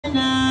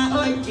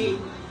OG.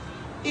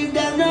 If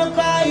them no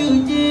call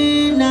you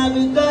G, now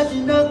because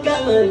you no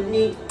get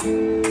money.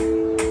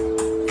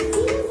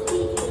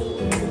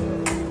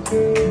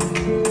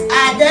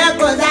 I don't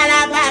go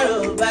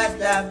to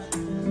bastard.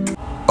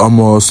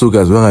 So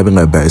guys, we're having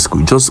a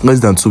bicycle. Just less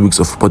than 2 weeks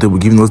of Portable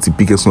giving us the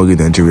biggest song in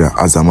Nigeria,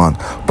 AZA MAN.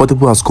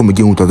 Portable has come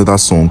again with another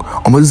song.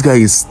 This guy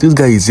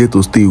is here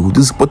to stay.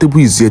 This Portable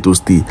is here to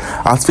stay.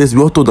 At first,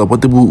 we all thought that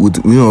Portable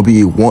would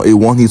be a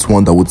one-hit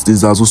wonder with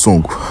this AZA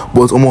song,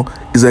 but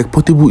it's like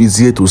Portable is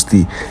here to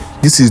stay.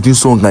 This is new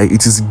song, like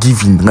it is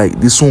giving, like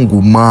this song go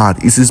mad.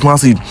 It is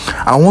massive.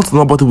 I want to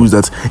know about Portable is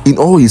that in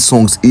all his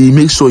songs, he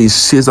makes sure he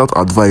shares out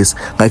advice,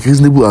 like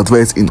reasonable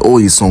advice in all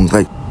his songs.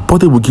 Like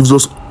Portable gives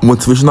us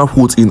motivational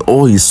quotes in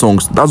all his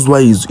songs. That's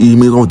why he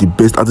made one of the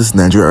best artists in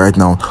Nigeria right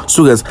now.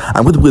 So guys,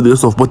 I'm going to play the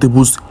rest of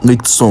Portable's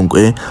next song,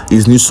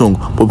 his new song.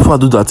 But before I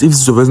do that, if this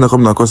is your first time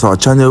coming across our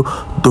channel,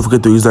 don't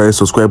forget to use that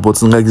subscribe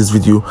button, like this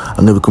video,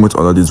 and leave a comment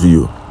under this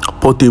video.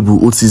 Portable,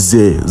 what is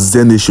there?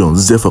 Z Nation,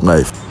 Z for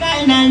life.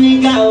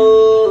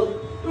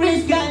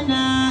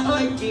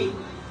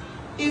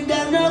 If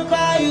them no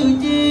call you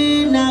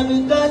G, now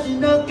because you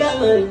no get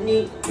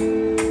money.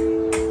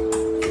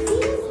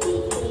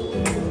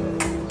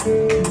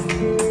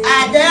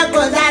 I don't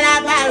go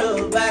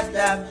to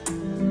bastard.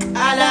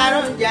 I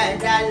don't get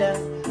dollar.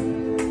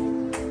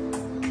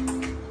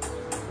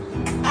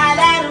 I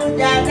don't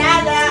get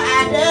dollar.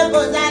 I don't go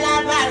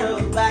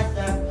to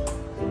bastard.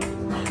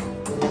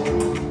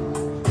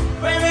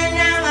 Women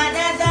now are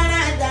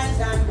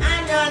dancing,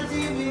 and your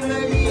TV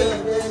radio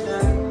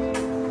station.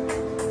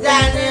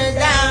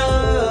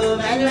 Down,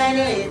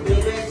 many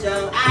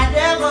inspiration. I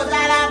don't go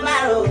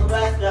to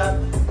bastard.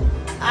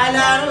 I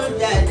don't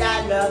get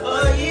dollar.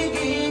 Oh, you.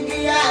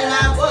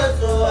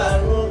 Alakoso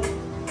aru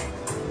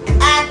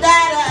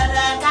atara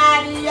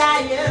kari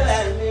aye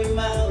mi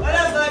ma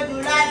ologoju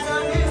laso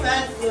mi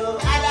maso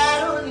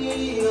alaru ni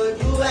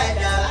oju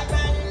ẹ̀dá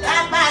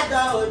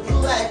lápàtọ ojú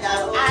ẹ̀dá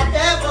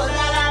adebo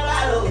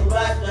salabaro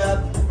baso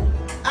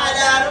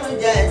alaru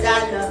je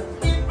dana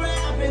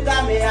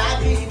become me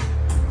happy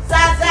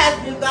success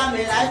become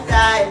me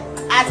lifestyle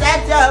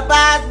accept your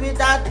past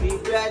without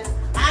regret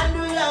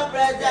handle your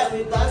present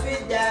with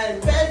confidence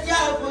face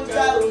your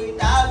future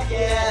without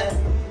fear.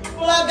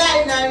 Poor guy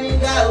na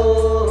nigga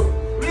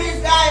rich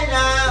guy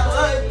na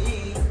OG.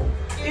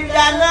 If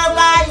them no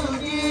buy you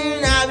G,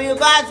 na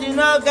because you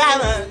no get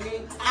money.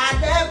 I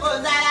take go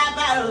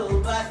salabaro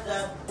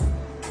bastard.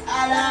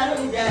 Alaru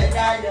je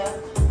dada.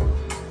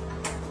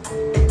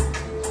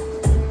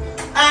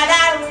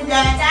 Alaru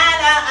je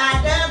dada. I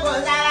take go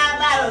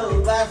salabaro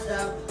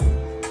bastard.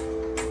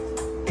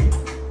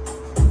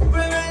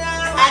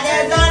 I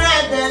take no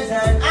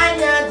attention. I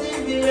your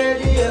TV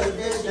radio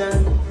station.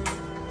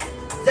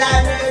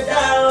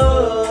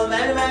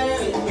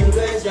 Many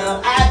immigration.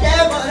 I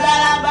take on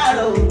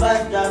salabaro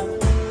bastard.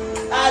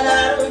 I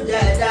don't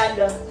get that.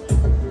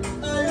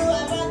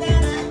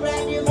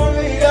 You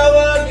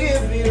won't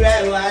give me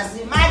reward.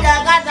 My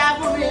dagata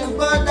put me in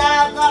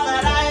contact. Come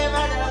and I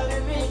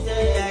me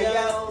say,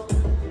 yo.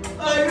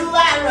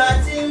 Oluwa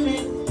roti mi.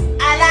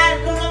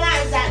 Aladu ma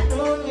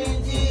satu mi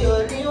ti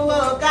oniwo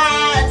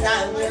kata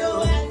mi o.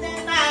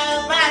 Ma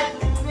ba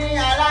tu mi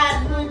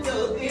aladu to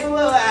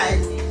kiwo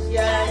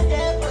asisha.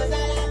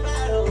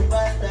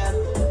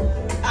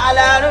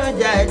 Alaru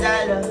jai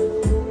jai